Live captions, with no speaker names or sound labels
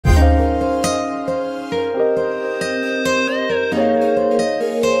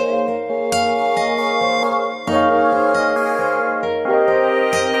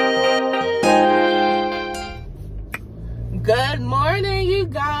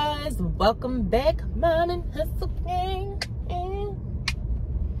guys, welcome back, Morning Hustle Gang.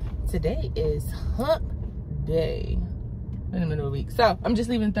 Today is hump day in the middle of the week, so I'm just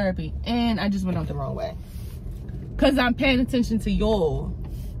leaving therapy and I just went out the wrong way because I'm paying attention to y'all.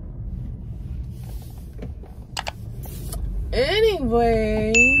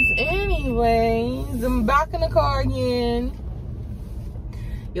 Anyways, I'm back in the car again.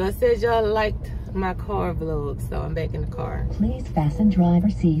 Y'all said y'all liked my car vlog, so I'm back in the car. Please fasten driver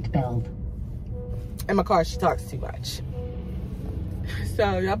seat belt. In my car, she talks too much.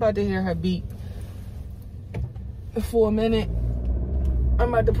 So y'all about to hear her beep for a minute.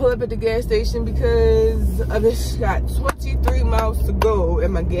 I'm about to pull up at the gas station because I just got 23 miles to go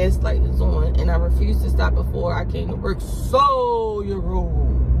and my gas light is on and I refused to stop before I came to work. So you're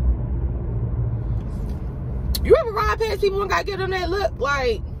wrong. You ever ride past people and gotta give them that look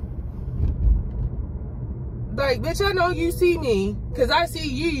like, bitch, I know you see me because I see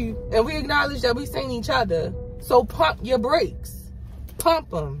you and we acknowledge that we seen each other. So pump your brakes.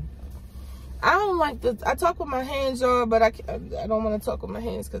 Pump them. I don't like this. I talk with my hands, y'all, but I don't want to talk with my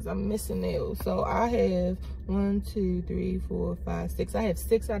hands because I'm missing nails. So I have 1, 2, 3, 4, 5, 6. I have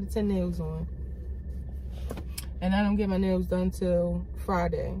 6 out of 10 nails on. And I don't get my nails done till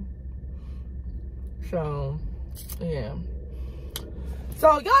Friday. So, yeah.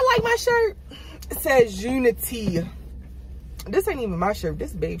 So, y'all like my shirt? It says Unity. This ain't even my shirt. This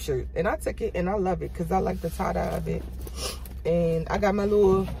is Babe's shirt. And I took it and I love it because I like the tie-dye of it. And I got my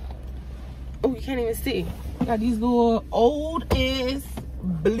little... Oh, you can't even see. I got these little old ass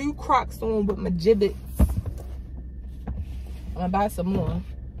blue Crocs on with my gibbets. I'm gonna buy some more.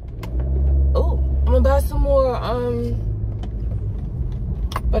 Oh, I'm gonna buy some more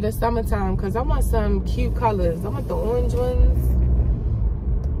for the summertime because I want some cute colors. I want the orange ones.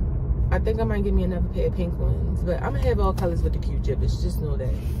 I think I might give me another pair of pink ones. But I'm gonna have all colors with the cute gibbets. Just know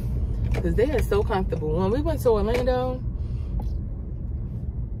that. Because they are so comfortable. When we went to Orlando,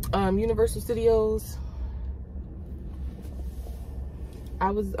 Universal Studios,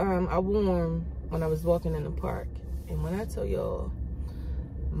 I wore them when I was walking in the park, and when I tell y'all,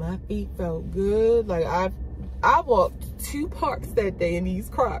 my feet felt good. Like I walked 2 parks that day in these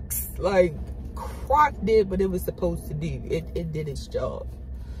Crocs. Like Croc did what it was supposed to do. It did its job.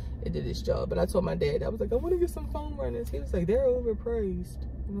 It did its job. But I told my dad, I was like, I want to get some foam runners. He was like, they're overpriced.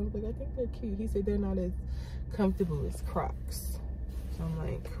 And I was like, I think they're cute. He said they're not as comfortable as Crocs. So I'm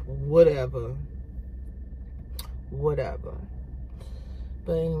like, whatever.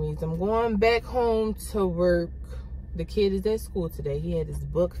 But anyways, I'm going back home to work. The kid is at school today. He had his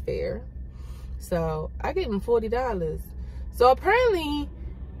book fair. So I gave him $40. So apparently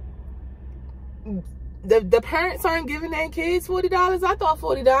the parents aren't giving their kids $40. I thought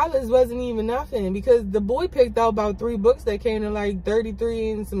 $40 wasn't even nothing because the boy picked out about 3 books that came to like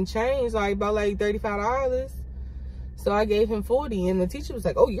 33 and some change, like about like $35. So I gave him 40 and the teacher was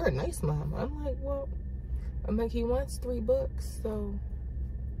like, oh, you're a nice mom. I'm like, well, he wants 3 books. So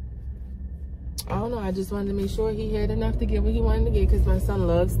I don't know. I just wanted to make sure he had enough to get what he wanted to get because my son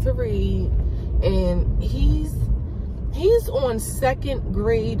loves to read. And he's on 2nd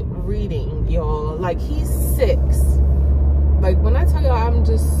grade reading, y'all. Like, he's 6. Like, when I tell y'all, I'm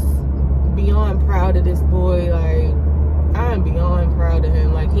just beyond proud of this boy. Like, I'm beyond proud of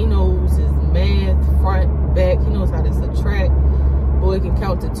him. Like, he knows his math front, back. He knows how to subtract. Boy can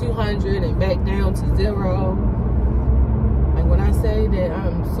count to 200 and back down to 0. Like, when I say that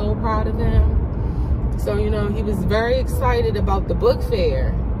I'm so proud of him. So, you know, he was very excited about the book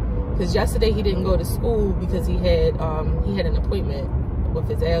fair. Because yesterday he didn't go to school because he had an appointment with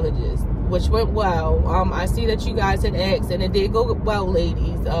his allergist, which went well. I see that you guys had asked, and it did go well,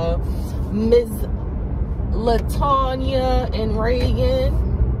 ladies. Ms. Latanya and Reagan,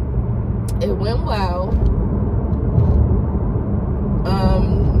 it went well.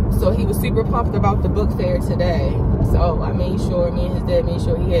 So he was super pumped about the book fair today. So I made sure, me and his dad made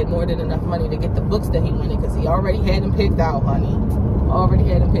sure he had more than enough money to get the books that he wanted because he already had them picked out, honey. Already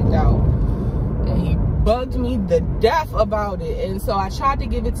had him picked out. And he bugged me the death about it. And so I tried to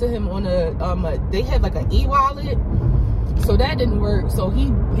give it to him on they had like an e-wallet. So that didn't work. So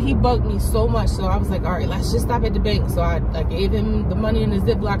he bugged me so much. So I was like, all right, let's just stop at the bank. So I gave him the money in the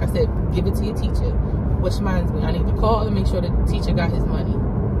Ziploc. I said, give it to your teacher. Which reminds me, I need to call and make sure the teacher got his money.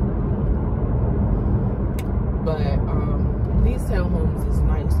 But these townhomes is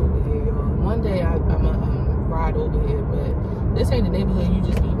nice over here, y'all. One day I'm gonna ride over here, but this ain't the neighborhood you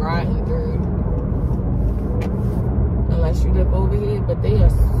just be riding through unless you live over here. But they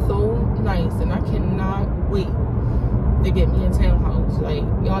are so nice, and I cannot wait to get me a townhouse. Like,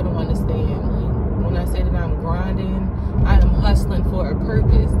 y'all don't understand. Like, when I say that I'm grinding, I am hustling for a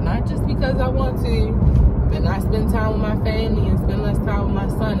purpose, not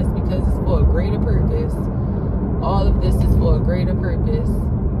breakfast.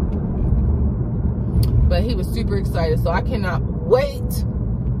 But he was super excited, so I cannot wait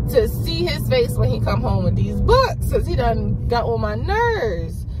to see his face when he come home with these books, because he done got on my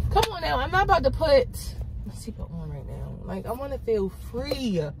nerves. Come on now, I'm not about to put my seatbelt on right now. Like, I want to feel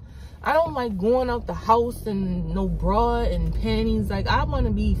free. I don't like going out the house and no bra and panties. Like, I want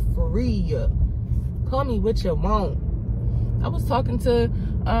to be free. Call me what you want. I was talking to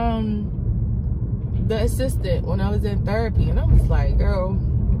the assistant when I was in therapy, and I was like, girl,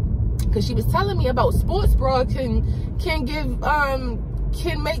 because she was telling me about sports bra can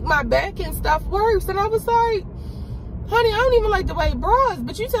make my back and stuff worse, and I was like, honey, I don't even like to wear bras,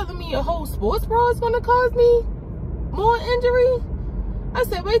 but you telling me a whole sports bra is going to cause me more injury? I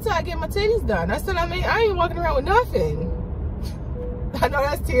said, wait till I get my titties done. I said, I ain't walking around with nothing. I know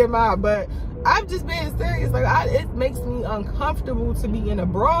that's TMI, but I'm just being serious. Like, it makes me uncomfortable to be in a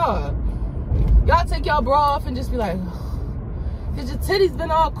bra. Y'all take y'all bra off and just be like, because your titties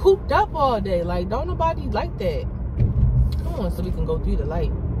been all cooped up all day. Like, don't nobody like that. Come on, so we can go through the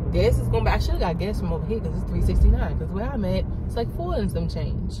light. Gas is going to be, I should have got gas from over here because it's $3.69. Because where I'm at, it's like $4 and some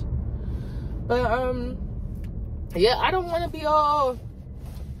change. But, yeah, I don't want to be all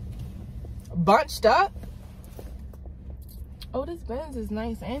bunched up. Oh, this Benz is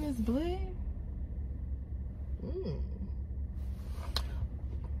nice and it's blue.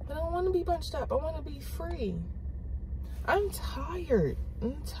 But I don't want to be bunched up. I want to be free. I'm tired. I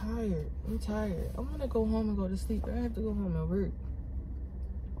want to go home and go to sleep, but I have to go home and work.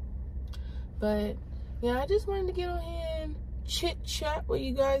 But yeah, I just wanted to get on here and chit chat with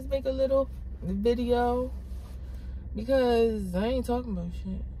you guys, make a little video, because I ain't talking about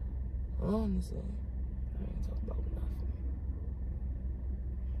shit. Honestly, I ain't talking about nothing.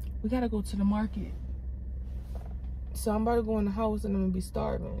 We gotta go to the market. So I'm about to go in the house and I'm gonna be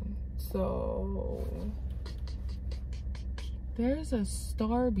starving. So there's a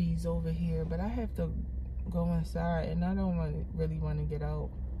Starbucks over here, but I have to go inside and I don't really want to get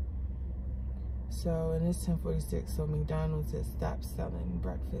out. So, and it's 10:46, so McDonald's has stopped selling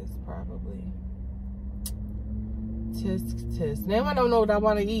breakfast probably. Tisk. Now I don't know what I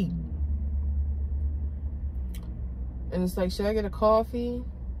want to eat. And it's like, should I get a coffee?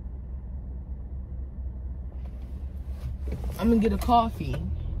 I'm gonna get a coffee.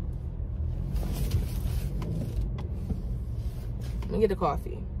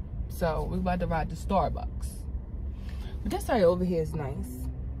 So we're about to ride to Starbucks. But this area over here is nice.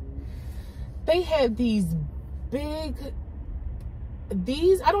 They have these big,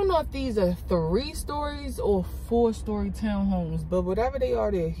 I don't know if these are 3 stories or 4-story townhomes, but whatever they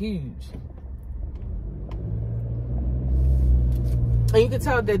are, they're huge. And you can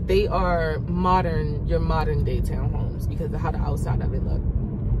tell that they are your modern day townhomes because of how the outside of it look.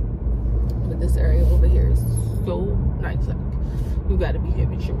 But this area over here is so nice. Like, you gotta be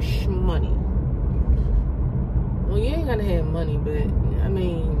having some money. Well, you ain't gonna have money, but I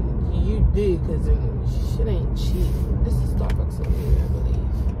mean, you do, because shit ain't cheap. This is Starbucks over here, I believe.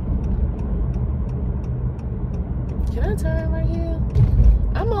 Can I turn right here?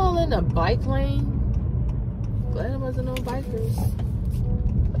 I'm all in a bike lane. Glad there wasn't no bikers.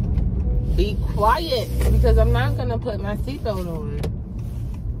 Be quiet, because I'm not gonna put my seatbelt on.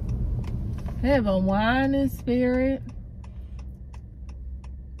 Have a whining spirit.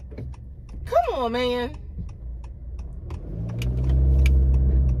 Come on, man.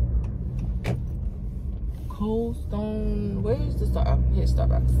 Cold Stone. Where's the here's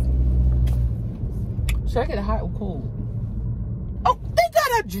Starbucks. Should I get a hot or cold? Oh, they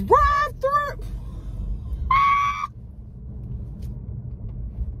got a drive-through.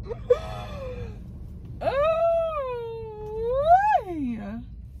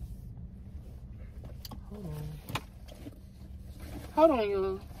 Hold on,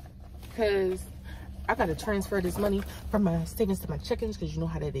 y'all, because I gotta transfer this money from my savings to my check-ins, because you know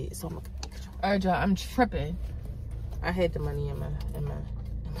how that is. So I'm like, all right, y'all, I'm tripping. I had the money in my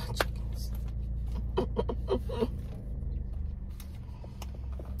check-ins.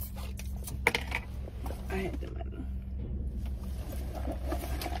 I had the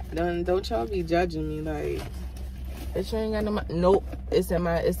money. Don't y'all be judging me like, bitch, you ain't got no money. Nope, it's in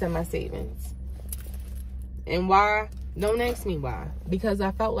my savings. And why? Don't ask me why. Because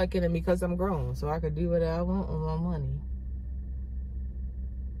I felt like it, and because I'm grown, so I could do whatever I want with my money.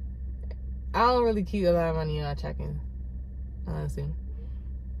 I don't really keep a lot of money in my checking, honestly.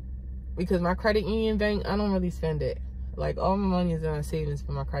 Because my credit union bank, I don't really spend it. Like, all my money is in my savings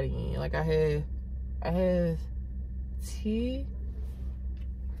for my credit union. Like, I have 3,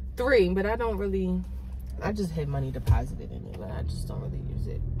 but I don't really, I just had money deposited in it, but I just don't really use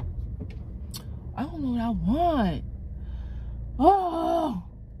it. I don't know what I want. Oh,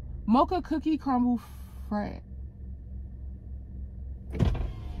 mocha cookie crumble frat.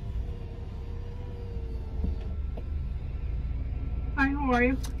 Hi, how are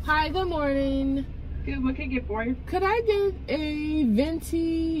you? Hi, good morning. Good, what can I get for you? Could I get a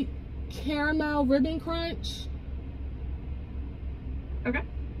venti caramel ribbon crunch? Okay.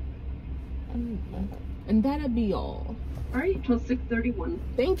 And that'd be all. All right, till 6:31.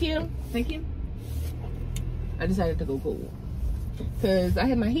 Thank you. Thank you. I decided to go cool because I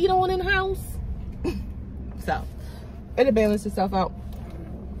had my heat on in the house. So it'll balance itself out.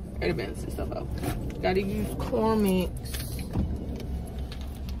 Gotta use corn mix.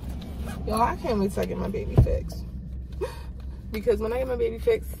 Y'all, I can't wait till I get my baby fixed. Because when I get my baby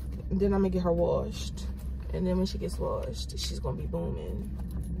fixed, then I'm gonna get her washed. And then when she gets washed, she's gonna be booming.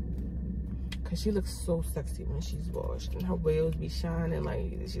 Cause she looks so sexy when she's washed. And her wheels be shining.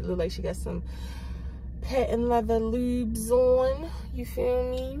 Like, she look like she got some patent leather lubes on. You feel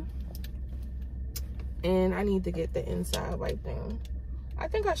me? And I need to get the inside wiped down. I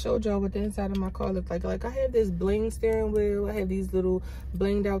think I showed y'all what the inside of my car looked like. Like, I have this bling steering wheel. I have these little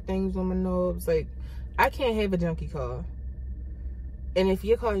blinged out things on my knobs. Like, I can't have a junky car. And if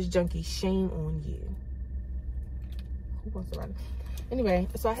your car is junky, shame on you. Who wants to ride it? Anyway,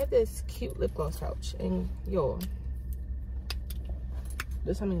 so I have this cute lip gloss pouch. And, yo,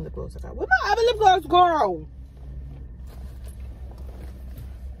 this how many lip gloss I got. Where my other lip gloss go?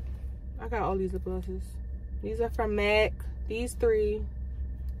 I got all these lip glosses. These are from MAC. These 3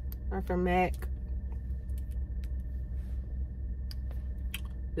 are from MAC.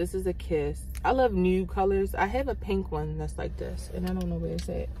 This is a Kiss. I love nude colors. I have a pink one that's like this, and I don't know where it's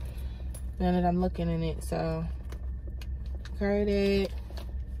at now that I'm looking in it. So, carded.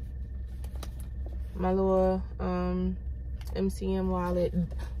 My little MCM wallet.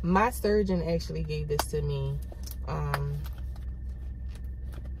 My surgeon actually gave this to me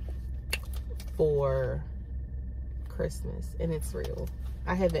for Christmas, and it's real.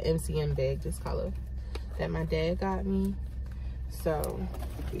 I have an MCM bag this color that my dad got me. So,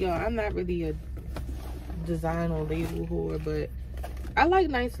 yo, I'm not really a design or label whore, but I like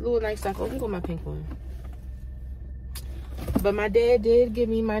nice stuff. Oh, here go my pink one. But my dad did give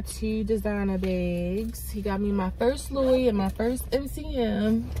me my 2 designer bags. He got me my first Louis and my first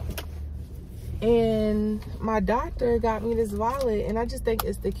MCM. And my doctor got me this wallet, and I just think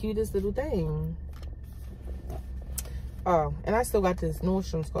it's the cutest little thing. Oh, and I still got this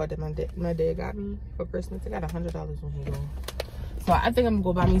Nordstrom's card that my dad got me for Christmas. I got $100 on here. So I think I'm gonna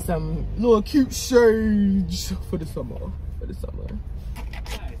go buy me some little cute shades for the summer.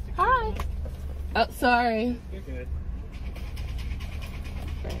 Hi. Oh, sorry. You're good.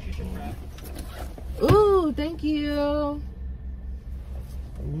 Ooh, thank you.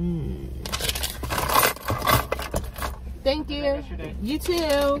 Thank you. You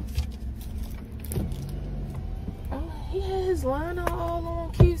too. Oh, he had his liner all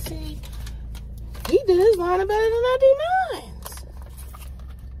on cutesy. He did his liner better than I do mine.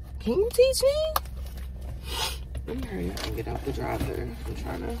 Can you teach me? Let me hurry up and get out the drive-thru. I'm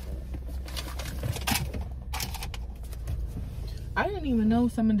trying to. I didn't even know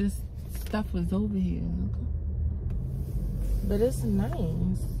some of this stuff was over here. But it's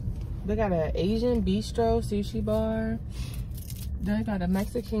nice. They got an Asian bistro sushi bar. They got a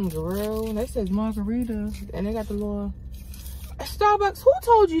Mexican grill. That says margarita. And they got the little Starbucks. Who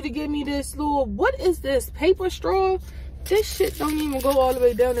told you to give me this little, what is this, paper straw? This shit don't even go all the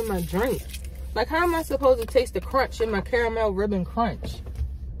way down in my drink. Like, how am I supposed to taste the crunch in my caramel ribbon crunch?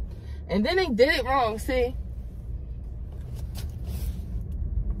 And then they did it wrong, see?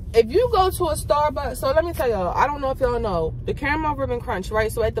 If you go to a Starbucks, so let me tell y'all, I don't know if y'all know, the caramel ribbon crunch,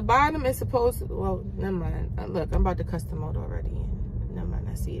 right? So at the bottom, it's supposed to, well, never mind. Look, I'm about to custom mode already. Never mind,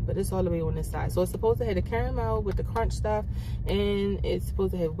 I see it. But it's all the way on this side. So it's supposed to have the caramel with the crunch stuff, and it's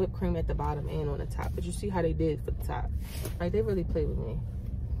supposed to have whipped cream at the bottom and on the top. But you see how they did for the top. Like, they really played with me.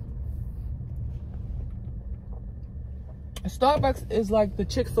 Starbucks is like the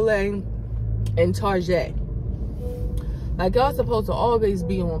Chick-fil-A and Target. Like, y'all supposed to always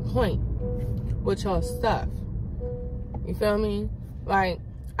be on point with y'all stuff. You feel me? Like,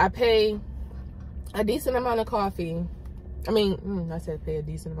 I pay a decent amount of coffee. I mean, I said pay a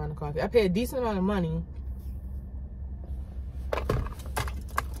decent amount of coffee. I pay a decent amount of money.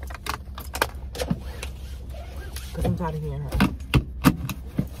 Because I'm tired of hearing her.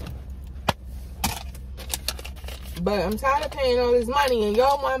 But I'm tired of paying all this money, and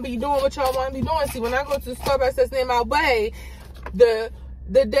y'all want to be doing what y'all want to be doing. See, when I go to the Starbucks that's near my way, the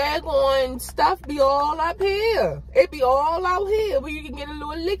daggone stuff be all up here. It be all out here where you can get a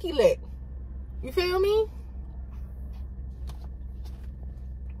little licky lick. You feel me?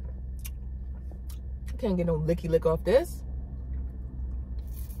 Can't get no licky lick off this.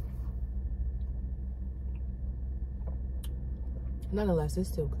 Nonetheless, it's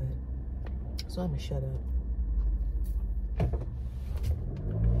still good. So I'm gonna shut up.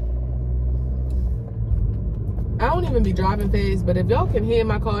 I don't even be driving fast, but if y'all can hear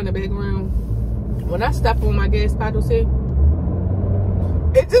my car in the background, when I step on my gas pedal, see,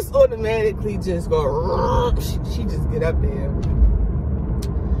 it just automatically just go. She just get up there.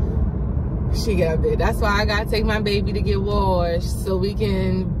 She get up there. That's why I gotta take my baby to get washed so we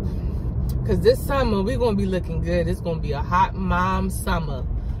can. Cause this summer we're gonna be looking good. It's gonna be a hot mom summer.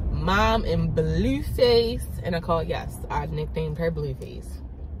 Mom in Blueface, and I call I nicknamed her Blueface.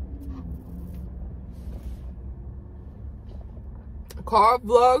 Car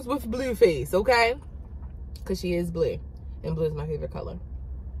vlogs with Blueface, okay? Cause she is blue, and blue is my favorite color.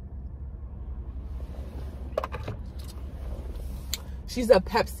 She's a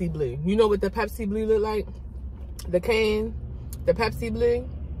Pepsi blue. You know what the Pepsi blue look like? The can, the Pepsi blue.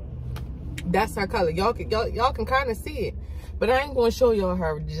 That's her color. Y'all can kind of see it, but I ain't gonna show y'all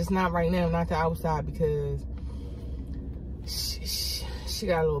her. Just not right now, not the outside, because she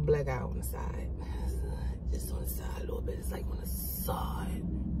got a little black eye on the side. Just on the side a little bit. It's like on the side.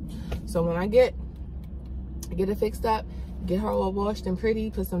 So when I get it fixed up, get her all washed and pretty,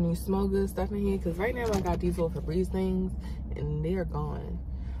 put some new Smell Good stuff in here, because right now I got these little Febreze things and they're gone.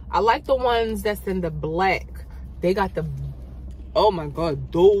 I like the ones that's in the black. They got the, oh my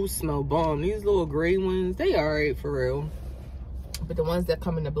god, those smell bomb. These little gray ones, they alright for real. But the ones that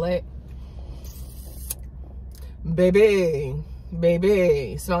come in the black, baby,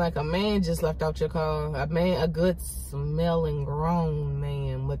 smell like a man just left out your car. A good smelling grown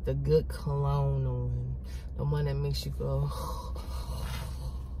man with a good cologne on. The one that makes you go,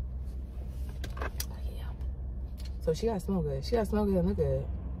 yeah. So she gotta smell good. She gotta smell good and look good.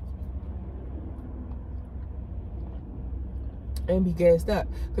 And be gassed up.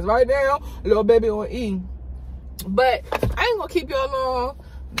 Because right now, little baby on E. But I ain't gonna keep y'all long.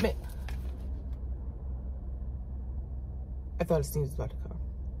 I thought a sneeze was about to come.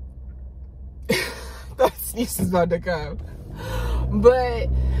 I thought a sneeze was about to come. But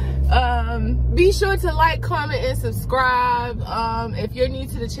be sure to like, comment, and subscribe. If you're new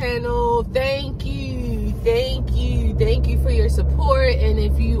to the channel, thank you for your support. And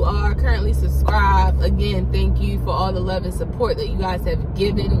if you are currently subscribed, again, thank you for all the love and support that you guys have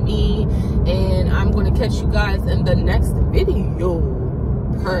given me. And I'm going to catch you guys in the next video.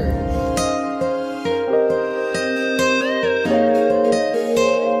 Purr.